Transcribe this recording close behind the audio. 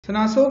So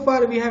now so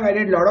far we have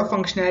added a lot of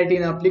functionality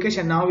in the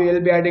application. Now we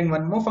will be adding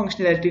one more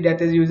functionality,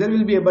 that is user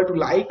will be able to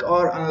like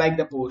or unlike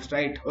the post,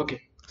 right? Okay.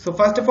 So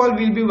first of all,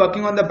 we'll be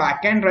working on the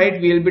backend, right?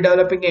 We'll be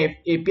developing a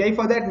API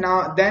for that.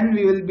 Now then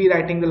we will be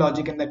writing the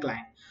logic in the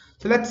client.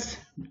 So let's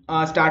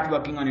start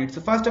working on it.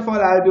 So first of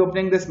all, I'll be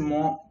opening this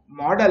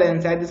model.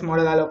 Inside this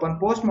model, I'll open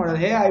post model.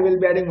 Here I will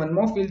be adding one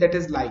more field, that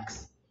is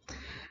likes.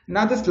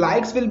 Now this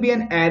likes will be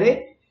an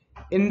array.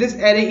 In this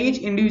array, each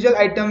individual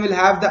item will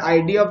have the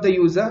ID of the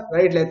user,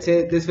 right? Let's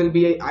say this will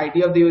be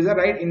ID of the user,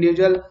 right?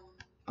 Individual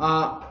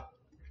uh,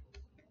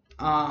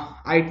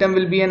 item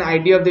will be an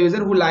ID of the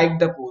user who liked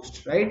the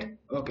post, right?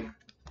 Okay,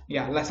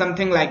 yeah,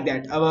 something like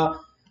that. Our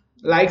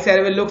likes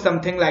array will look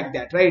something like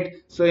that, right?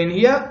 So in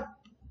here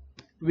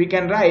we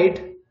can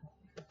write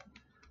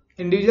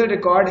individual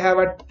record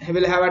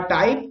will have a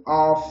type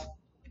of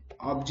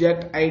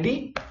object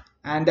ID,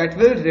 and that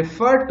will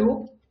refer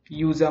to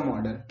user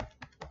model,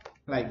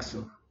 like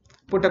so.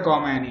 Put a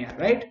comma in here,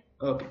 right?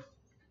 Okay.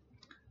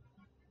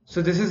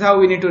 So this is how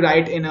we need to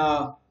write in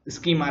a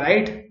schema,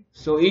 right?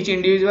 So each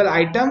individual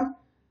item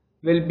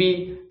will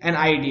be an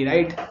ID,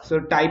 right? So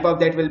type of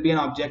that will be an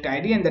object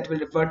ID, and that will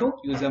refer to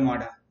user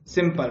model.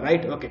 Simple,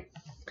 right? Okay.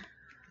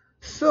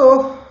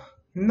 So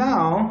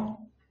now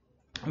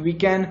we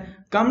can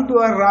come to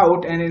a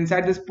route, and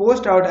inside this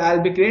post route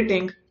I'll be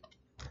creating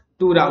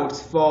two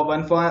routes, for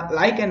one for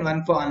like and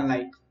one for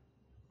unlike.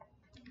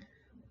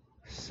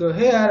 So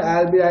here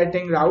I'll be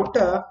writing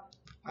router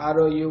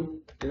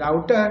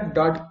router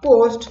dot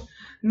post.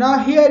 Now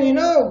here you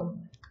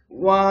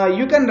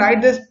can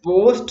write this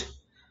post,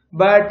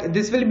 but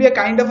this will be a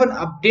kind of an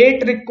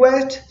update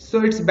request,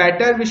 so it's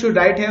better we should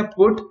write here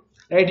put,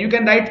 right? You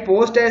can write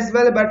post as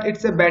well, but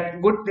it's a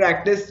good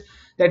practice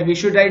that we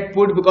should write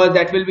put, because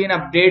that will be an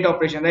update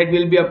operation, right?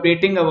 We'll be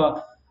updating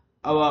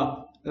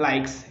our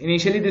likes.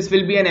 Initially this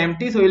will be an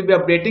empty, so we'll be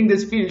updating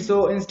this field.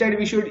 So instead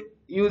we should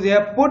use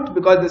here put,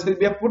 because this will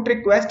be a put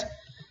request,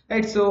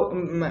 right? So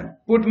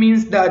put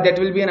means that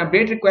will be an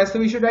update request, so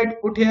we should write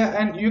put here.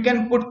 And you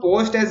can put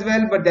post as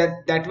well, but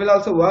that will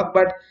also work,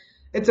 but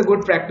it's a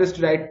good practice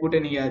to write put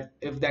in here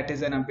if that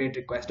is an update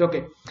request.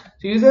 Okay,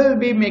 so user will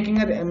be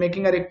making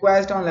a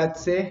request on,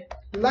 let's say,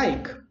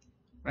 like,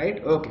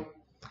 right? Okay,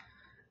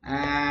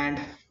 and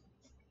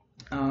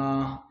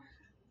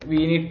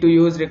we need to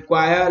use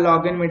require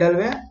login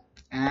middleware,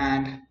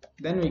 and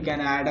then we can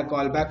add a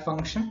callback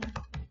function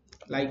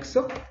like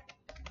so.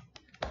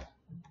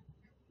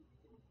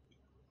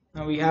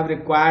 Now we have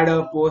required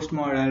a post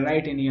model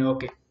right in here.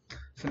 Okay,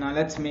 so now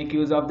let's make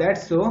use of that.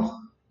 So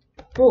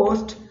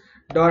post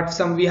dot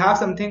we have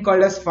something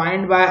called as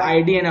find by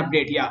ID and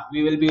update. Yeah,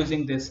 we will be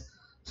using this.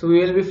 So we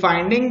will be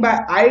finding by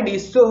ID,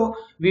 so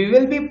we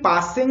will be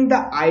passing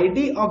the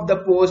ID of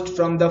the post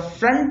from the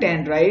front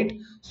end, right?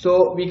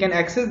 So we can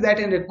access that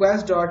in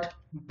request dot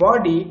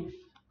body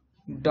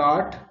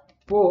dot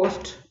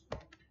post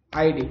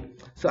ID.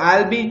 So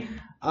I'll be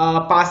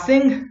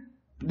passing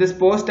this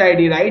post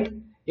ID, right,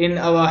 in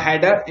our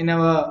header, in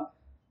our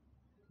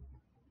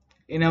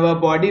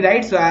body,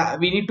 right? So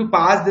we need to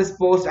pass this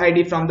post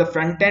ID from the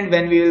front end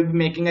when we will be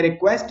making a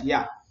request.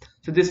 Yeah,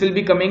 so this will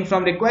be coming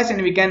from request,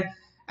 and we can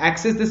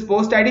access this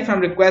post ID from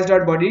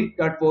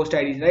request.body.post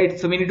ID, right?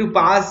 So we need to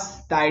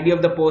pass the ID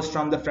of the post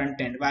from the front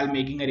end while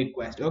making a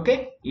request.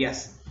 Okay,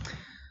 yes.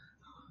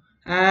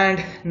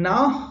 And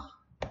now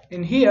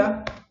in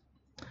here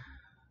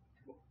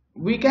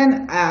we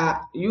can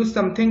use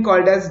something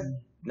called as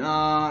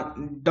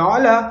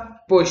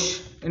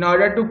 $push in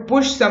order to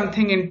push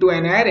something into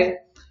an array,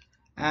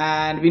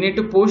 and we need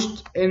to push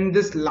in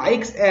this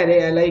likes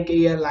array, like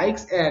a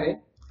likes array,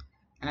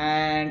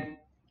 and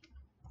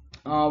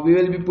we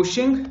will be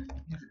pushing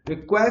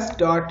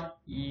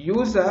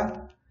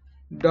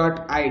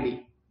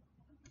request.user.id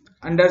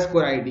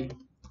underscore id,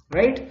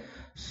 right?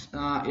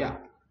 Yeah,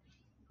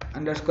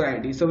 underscore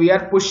id. So we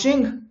are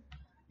pushing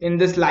in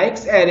this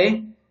likes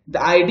array the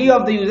ID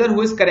of the user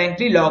who is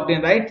currently logged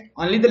in, right?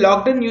 Only the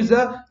logged in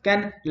user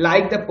can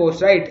like the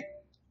post, right?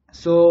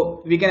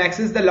 So we can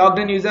access the logged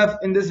in user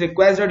in this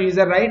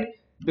request.user, right?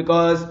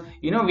 Because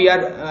we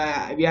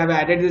have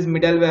added this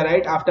middleware,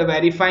 right? After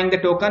verifying the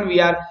token,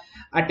 we are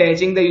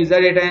attaching the user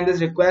data in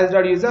this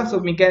request.user, so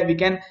we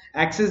can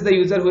access the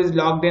user who is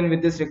logged in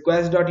with this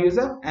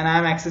request.user, and I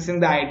am accessing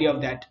the ID of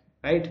that,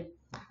 right?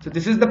 So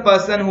this is the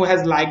person who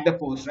has liked the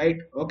post, right?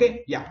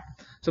 Okay, yeah.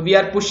 So we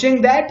are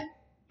pushing that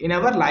in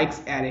our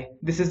likes array.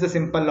 This is the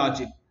simple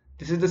logic.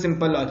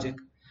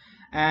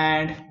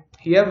 And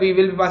here we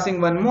will be passing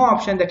one more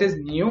option, that is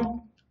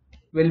new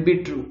will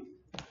be true,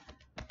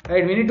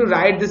 right? We need to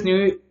write this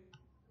new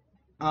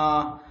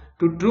to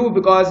true,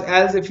 because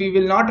else if we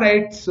will not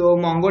write, so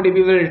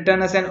MongoDB will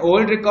return us an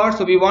old record.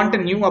 So we want a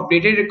new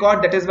updated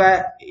record. That is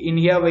why in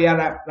here we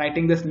are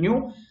writing this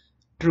new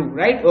true,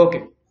 right?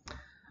 Okay,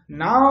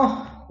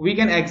 now we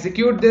can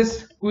execute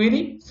this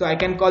query. So I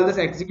can call this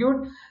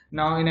execute.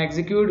 Now in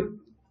execute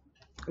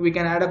we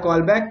can add a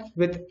callback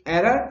with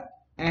error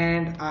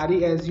and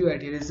resu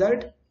at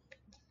result.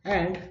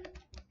 And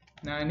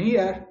now in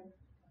here,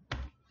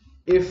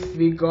 if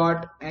we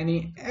got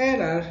any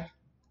error,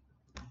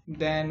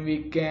 then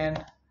we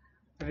can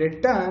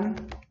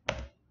return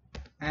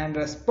and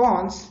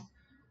response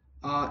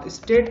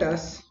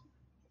status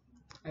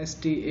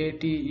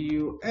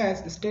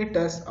status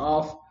status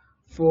of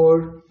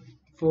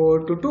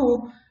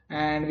 422,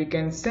 and we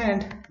can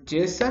send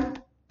JSON,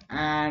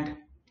 and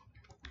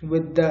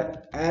with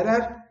the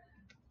error,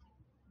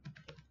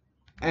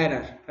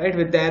 right,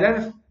 with the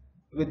error,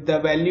 with the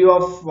value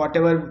of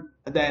whatever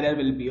the error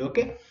will be.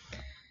 Okay,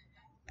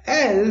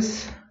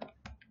 else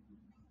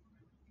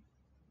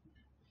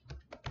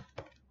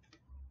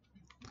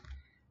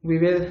we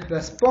will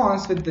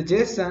respond with the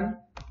JSON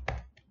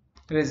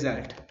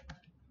result,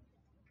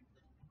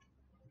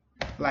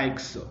 like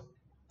so,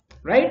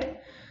 right?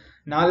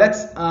 Now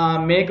let's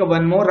make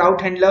one more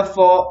route handler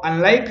for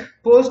unlike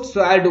post.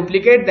 So I'll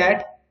duplicate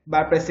that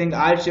by pressing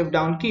Alt Shift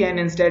down key, and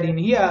instead in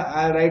here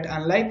I'll write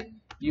unlike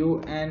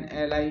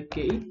unlike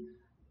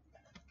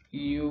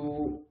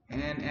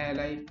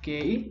unlike.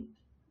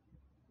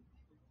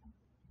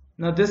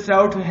 Now this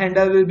route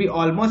handler will be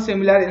almost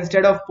similar.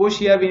 Instead of push,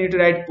 here we need to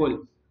write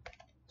pull.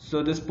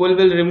 So this pull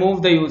will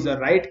remove the user,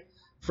 right,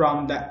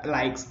 from the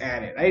likes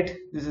array, right?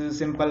 This is a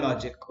simple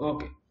logic.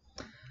 Okay,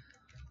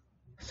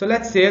 so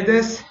let's save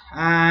this,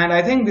 and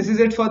I think this is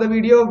it for the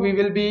video. We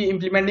will be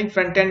implementing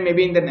front end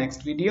maybe in the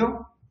next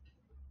video.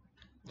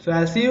 So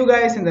I'll see you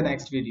guys in the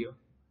next video.